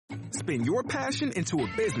Spin your passion into a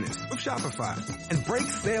business with Shopify and break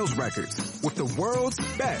sales records with the world's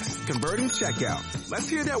best converting checkout. Let's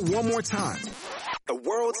hear that one more time. The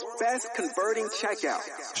world's best converting checkout.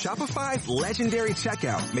 Shopify's legendary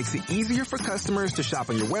checkout makes it easier for customers to shop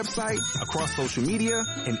on your website, across social media,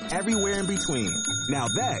 and everywhere in between. Now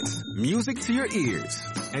that's music to your ears.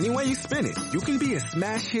 Any way you spin it, you can be a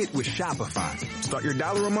smash hit with Shopify. Start your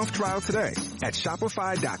 $1 a month trial today at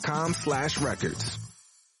shopify.com/records.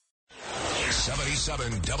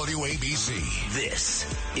 77 WABC. This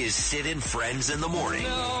is Sid and Friends in the Morning.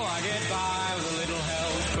 I get by with a little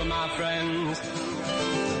help from my friends.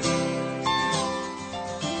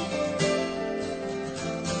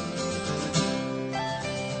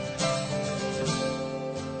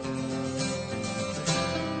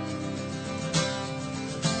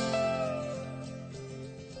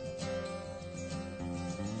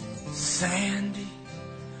 Sandy,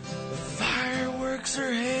 the fireworks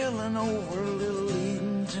are hailing over Little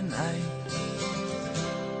Eden tonight,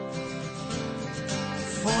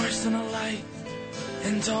 forcing a light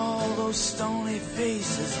into all those stony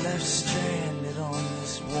faces left stranded on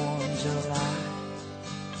this warm July.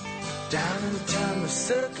 Down in town the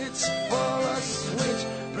circuits full of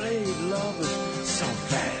switchblade lovers, so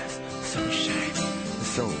fast, so shiny,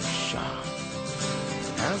 so sharp.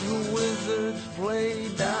 As the wizards play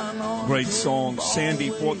down on Great song,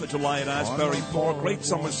 Sandy, 4th of July at Asbury Park. Great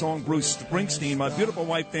summer song, Bruce Springsteen. My beautiful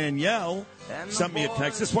wife, Danielle, sent me a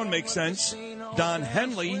text. This one makes sense. Don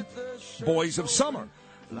Henley, Boys of Summer.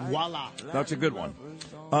 Voila. That's a good one.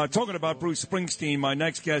 Talking about Bruce Springsteen, my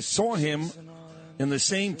next guest saw him in the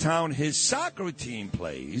same town his soccer team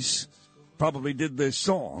plays. Probably did this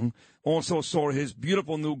song. Also saw his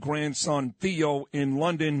beautiful new grandson, Theo, in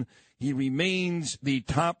London. He remains the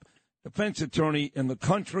top defense attorney in the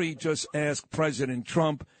country. Just ask President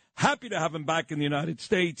Trump. Happy to have him back in the United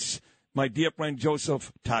States. My dear friend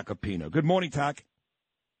Joseph Tacopina. Good morning, Tac.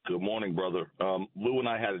 Good morning, brother. Lou and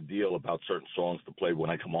I had a deal about certain songs to play when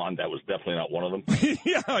I come on. That was definitely not one of them.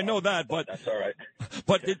 Yeah, I know that, but that's all right.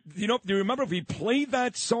 But do you remember if he played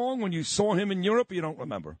that song when you saw him in Europe? You don't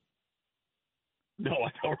remember? No,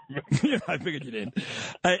 I don't remember. Yeah, I figured you didn't.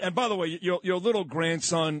 And by the way, your little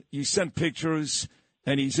grandson, you sent pictures,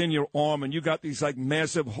 and he's in your arm, and you got these like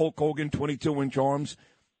massive Hulk Hogan 22-inch arms.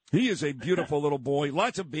 He is a beautiful little boy.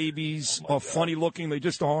 Lots of babies are funny looking. They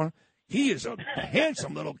just are. He is a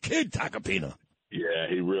handsome little kid, Tacopina. Yeah,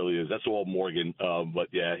 he really is. That's all Morgan. But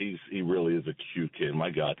yeah, he really is a cute kid.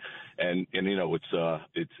 My God, and you know it's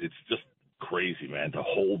just crazy, man, to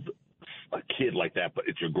hold a kid like that, but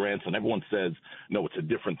it's your grandson. Everyone says, no, it's a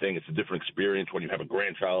different thing. It's a different experience when you have a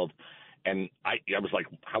grandchild. And I was like,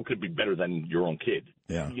 how could it be better than your own kid?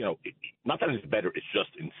 Yeah. You know, not that it's better. It's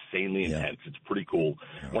just insanely intense. It's pretty cool.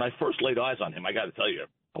 Yeah. When I first laid eyes on him, I got to tell you,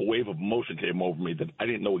 a wave of emotion came over me that I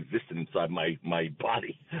didn't know existed inside my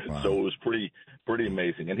body. Wow. So it was pretty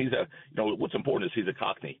amazing. And what's important is he's a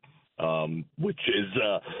Cockney, which is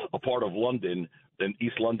a part of London, in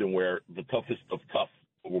East London, where the toughest of tough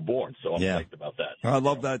were born, so I'm psyched about that. I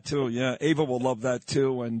love that, too. Yeah, Ava will love that,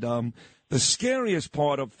 too. And the scariest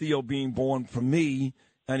part of Theo being born for me,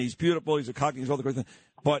 and he's beautiful, he's a Cockney, he's all the great things,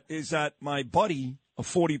 but is that my buddy of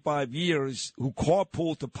 45 years who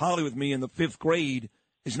carpooled to Poly with me in the 5th grade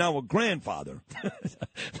is now a grandfather.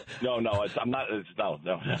 No.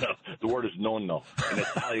 The word is no. In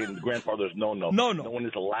Italian, grandfather is no. No. No one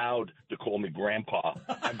is allowed to call me grandpa.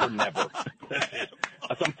 Never.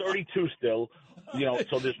 I'm 32 still. You know,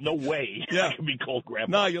 so there's no way I can be called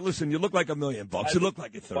grandpa. No, you look like $1 million. You look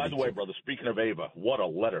like you're 32. By the way, brother, speaking of Ava, what a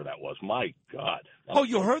letter that was. My God. Oh,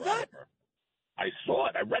 you heard that? I saw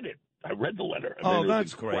it. I read it. I read the letter.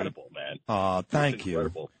 That's incredible, man. Thank you.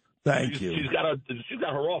 Incredible. Thank you. She's got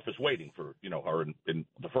her office waiting for her in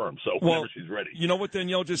the firm. So whenever she's ready. You know what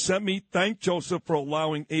Danielle just sent me? Thank Joseph for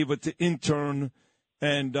allowing Ava to intern.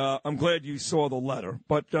 And I'm glad you saw the letter.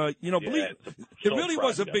 But, it really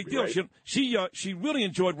was a big deal. Right? She really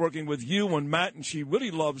enjoyed working with you and Matt, and she really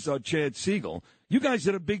loves Chad Siegel. You guys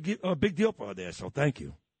did a big deal for her there, so thank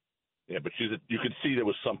you. Yeah, but you could see there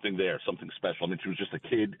was something there, something special. I mean, she was just a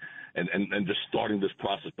kid and just starting this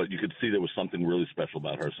process, but you could see there was something really special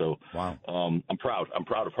about her. So wow. I'm proud. I'm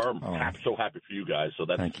proud of her. I'm so happy for you guys. So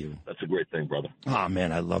thank you. That's a great thing, brother. Oh,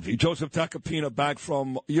 man, I love you. Joseph Tacopina back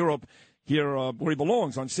from Europe. Here where he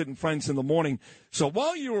belongs on Sid and Friends in the Morning. So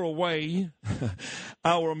while you were away,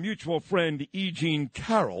 our mutual friend, E. Jean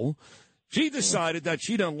Carroll, she decided that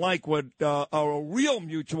she didn't like what our real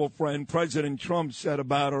mutual friend, President Trump, said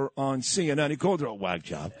about her on CNN. He called her a whack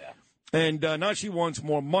job. Yeah. And now she wants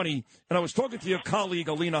more money. And I was talking to your colleague,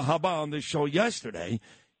 Alina Habba, on this show yesterday,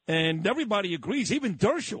 And everybody agrees, even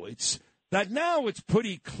Dershowitz, that now it's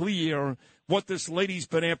pretty clear what this lady's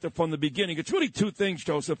been after from the beginning. It's really two things,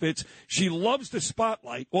 Joseph. It's she loves the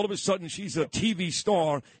spotlight. All of a sudden, she's a TV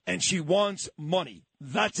star, and she wants money.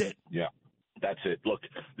 That's it. Yeah, that's it. Look,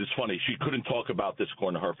 it's funny. She couldn't talk about this,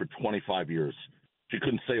 according to her, for 25 years. She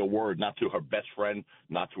couldn't say a word, not to her best friend,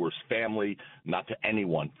 not to her family, not to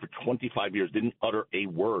anyone. For 25 years, didn't utter a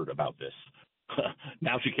word about this.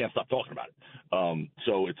 Now she can't stop talking about it.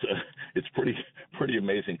 So it's pretty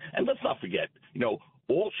amazing. And let's not forget,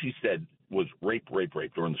 all she said was rape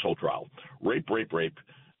during this whole trial. Rape.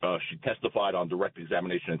 She testified on direct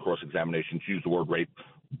examination and cross-examination. She used the word rape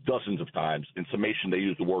dozens of times. In summation, they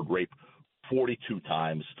used the word rape 42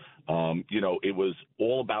 times. It was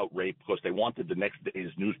all about rape because they wanted the next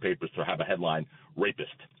day's newspapers to have a headline,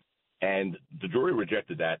 rapist. And the jury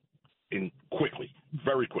rejected that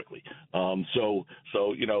very quickly.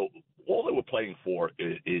 All they were playing for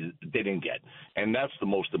is they didn't get. And that's the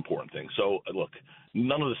most important thing. So, look,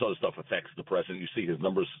 none of this other stuff affects the president. You see his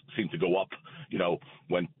numbers seem to go up,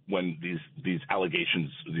 when these allegations,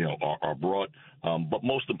 are brought. But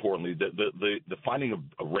most importantly, the finding of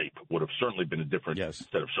rape would have certainly been a different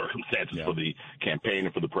set of circumstances for the campaign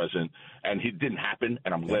and for the president. And it didn't happen,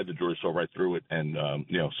 and I'm glad the jury saw right through it. And,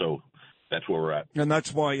 so that's where we're at. And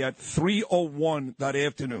that's why at 3:01 that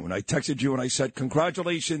afternoon, I texted you and I said,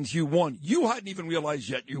 congratulations, you won. You hadn't even realized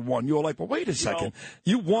yet you won. You were like, well, wait a second.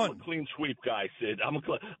 You won. I'm a clean sweep guy, Sid.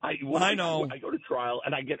 I know. I go to trial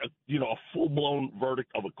and I get a full-blown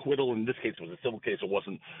verdict of acquittal. In this case, it was a civil case. It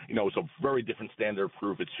wasn't, it's a very different standard of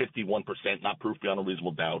proof. It's 51%, not proof beyond a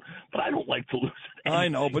reasonable doubt. But I don't like to lose. I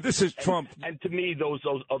know, but this is Trump. And to me, those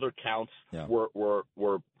other counts were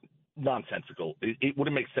nonsensical. It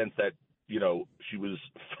wouldn't make sense that, she was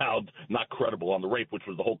found not credible on the rape, which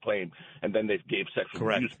was the whole claim, and then they gave sexual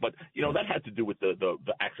abuse. But, that had to do with the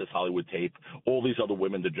Access Hollywood tape. All these other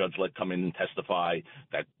women the judge let come in and testify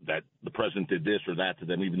that the president did this or that to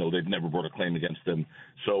them, even though they've never brought a claim against them.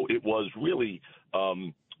 So it was really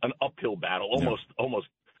an uphill battle, almost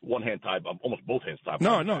one hand tied, almost both hands tied.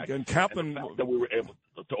 No, and Kaplan. And that we were able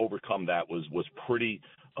to overcome that was pretty.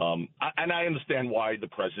 And I understand why the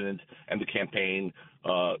president and the campaign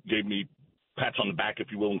gave me pats on the back,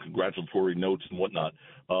 if you will, and congratulatory notes and whatnot.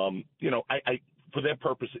 I for their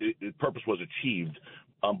purpose, purpose was achieved,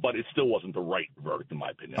 but it still wasn't the right verdict, in my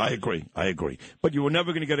opinion. I agree. But you were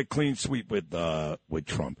never going to get a clean sweep with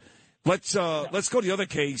Trump. Let's go to the other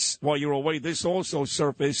case while you're away. This also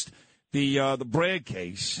surfaced, the Bragg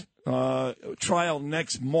case, trial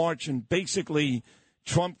next March, and basically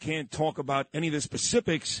Trump can't talk about any of the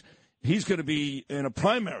specifics. He's going to be in a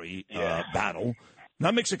primary battle.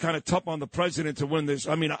 That makes it kind of tough on the president to win this.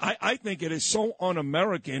 I mean, I think it is so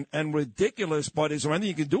un-American and ridiculous, but is there anything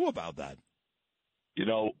you can do about that?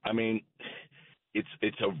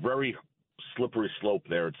 It's a very slippery slope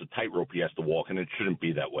there. It's a tightrope he has to walk, and it shouldn't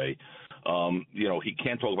be that way. He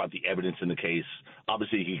can't talk about the evidence in the case.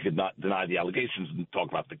 Obviously, he could not deny the allegations and talk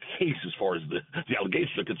about the case as far as the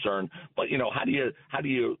allegations are concerned. But, how do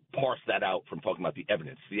you parse that out from talking about the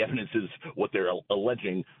evidence? The evidence is what they're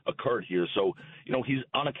alleging occurred here. So, he's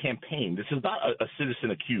on a campaign. This is not a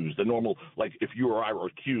citizen accused. The normal, like if you or I were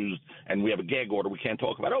accused and we have a gag order, we can't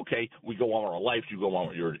talk about, okay, we go on with our life. You go on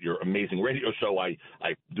with your amazing radio show. I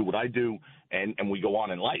do what I do. And we go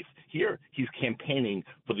on in life. Here, he's campaigning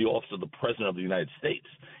for the office of the President of the United States.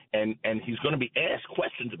 And he's going to be asked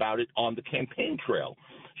questions about it on the campaign trail.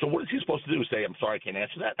 So what is he supposed to do? Say, I'm sorry, I can't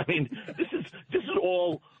answer that? I mean, this is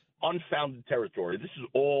all unfounded territory. This is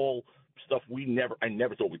all stuff I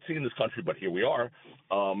never thought we'd see in this country, but here we are.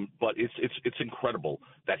 But it's incredible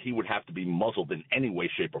that he would have to be muzzled in any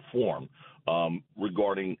way, shape, or form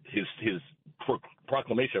regarding his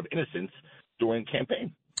proclamation of innocence during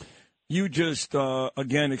campaign. You just,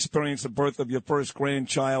 again, experienced the birth of your first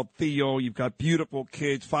grandchild, Theo. You've got beautiful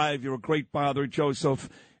kids, 5. You're a great father, Joseph.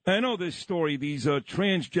 And I know this story, these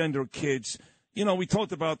transgender kids. We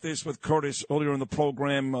talked about this with Curtis earlier in the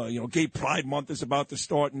program. Gay Pride Month is about to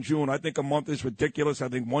start in June. I think a month is ridiculous. I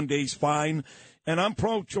think one day's fine. And I'm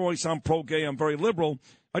pro-choice. I'm pro-gay. I'm very liberal.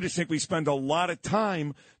 I just think we spend a lot of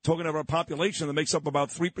time talking about a population that makes up about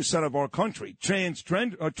 3% of our country.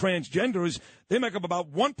 Transgenders, they make up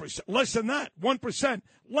about 1%, less than that, 1%,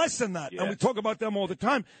 less than that. Yeah. And we talk about them all the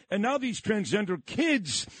time. And now these transgender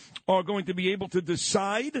kids are going to be able to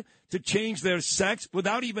decide to change their sex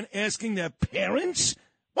without even asking their parents?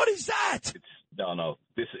 What is that? No.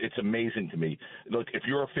 It's amazing to me. Look, if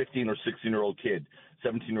you're a 15 or 16-year-old kid,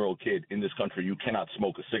 17-year-old kid in this country, you cannot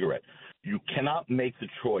smoke a cigarette. You cannot make the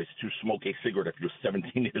choice to smoke a cigarette if you're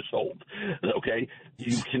 17 years old, okay?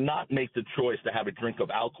 You cannot make the choice to have a drink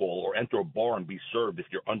of alcohol or enter a bar and be served if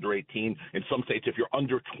you're under 18. In some states, if you're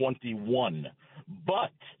under 21.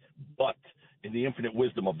 But in the infinite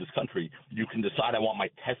wisdom of this country, you can decide I want my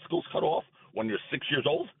testicles cut off when you're 6 years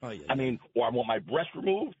old. Or I want my breast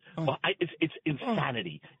removed. It's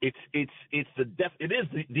insanity. It is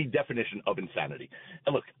the definition of insanity.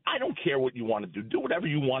 And look, I don't care what you want to do. Do whatever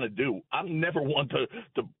you want to do. I'm never one to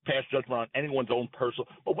pass judgment on anyone's own personal.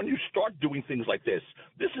 But when you start doing things like this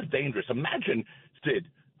is dangerous. Imagine, Sid,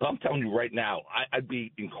 I'm telling you right now, I'd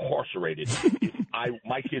be incarcerated if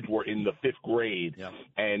my kids were in the 5th grade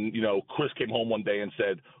and, Chris came home one day and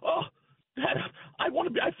said, "Oh, Dad,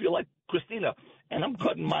 I feel like Christina, and I'm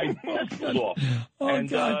cutting my testicles off."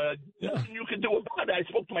 You can do about it. I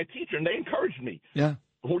spoke to my teacher, and they encouraged me. Yeah.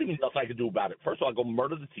 What do you mean nothing I could do about it? First of all, I'll go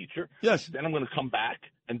murder the teacher. Yes. Then I'm going to come back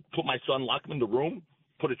and put my son, lock him in the room,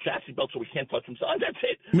 put a chastity belt so he can't touch himself. That's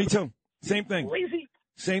it. Me too. Same thing. Crazy.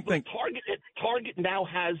 Same thing. Target now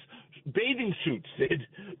has bathing suits, Sid.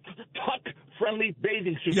 Tuck-friendly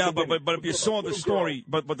bathing suits. Yeah, but if you saw the story,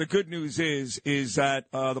 but the good news is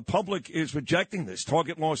that the public is rejecting this.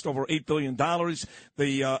 Target lost over $8 billion.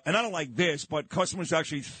 And I don't like this, but customers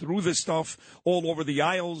actually threw this stuff all over the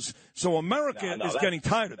aisles. So America is getting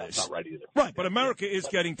tired of this. That's not right either. Right, but America is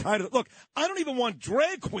getting tired of it. Look, I don't even want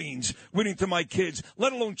drag queens reading to my kids,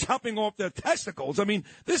 let alone chopping off their testicles. I mean,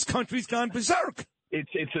 this country's gone berserk. It's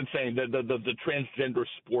insane. The transgender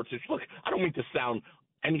sports. Look, I don't mean to sound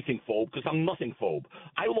anything phobe because I'm nothing phobe.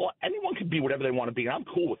 Anyone can be whatever they want to be, and I'm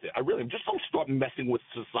cool with it. I really am. Just don't start messing with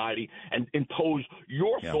society and impose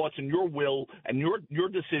your thoughts and your will and your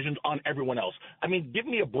decisions on everyone else. I mean, give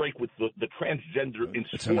me a break with the transgender in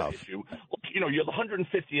sport issue. Look, you're the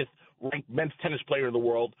 150th ranked men's tennis player in the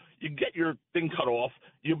world. You get your thing cut off.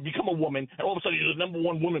 You become a woman, and all of a sudden you're the number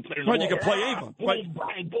one woman player in the world. Right, you can play Ava. Boom,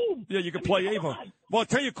 bang, boom. Yeah, you can play Ava. Well, I'll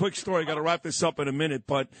tell you a quick story. I got to wrap this up in a minute,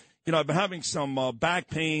 but I've been having some back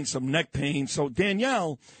pain, some neck pain. So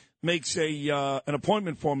Danielle makes an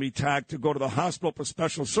appointment for me, Tack, to go to the hospital for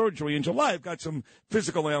special surgery in July. I've got some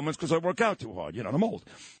physical ailments because I work out too hard. I'm old.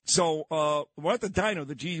 So we're at the diner,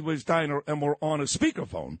 the Gee Whiz Diner, and we're on a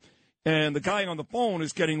speakerphone. And the guy on the phone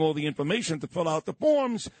is getting all the information to fill out the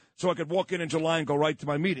forms so I could walk in July and go right to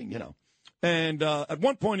my meeting, And at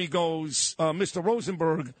one point he goes, Mr.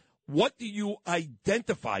 Rosenberg, what do you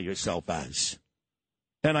identify yourself as?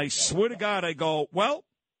 And I swear to God, I go, well,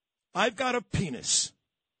 I've got a penis.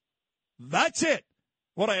 That's it.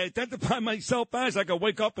 What I identify myself as, I can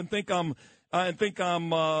wake up and think I'm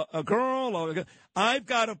a girl. Or I've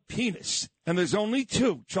got a penis. And there's only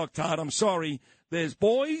two, Chuck Todd. I'm sorry. There's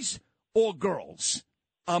boys or girls.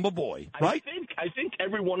 I'm a boy, right? I think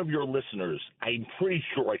every one of your listeners, I'm pretty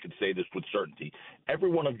sure I could say this with certainty,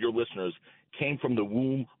 every one of your listeners came from the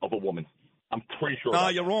womb of a woman. I'm pretty sure. No,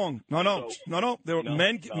 you're wrong. No.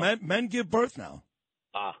 Men give birth now.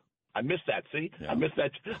 I missed that. See, yeah. I missed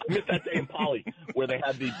that day in Poly where they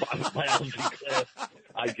had the biology class.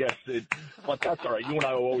 I guess but that's all right. You and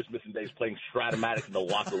I were always missing days playing Stratomatic in the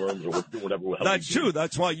locker rooms or doing whatever. That's true.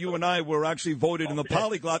 That's why you and I were actually voted in the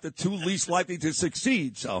polyglot the two least likely to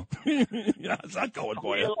succeed. So, how's that going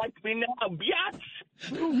for you? You like me now,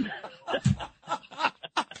 biatch?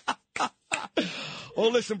 Well,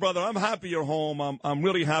 listen, brother, I'm happy you're home. I'm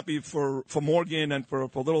really happy for Morgan and for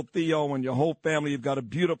little Theo and your whole family. You've got a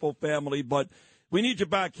beautiful family, but we need you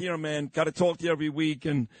back here, man. Got to talk to you every week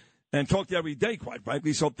and talk to you every day, quite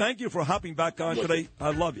frankly. So thank you for hopping back on today.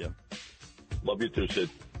 I love you. Love you too, Sid.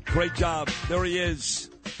 Great job. There he is,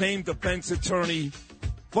 famed defense attorney.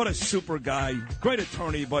 What a super guy. Great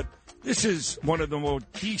attorney, but this is one of the more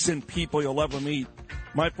decent people you'll ever meet.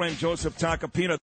 My friend Joseph Tacopina.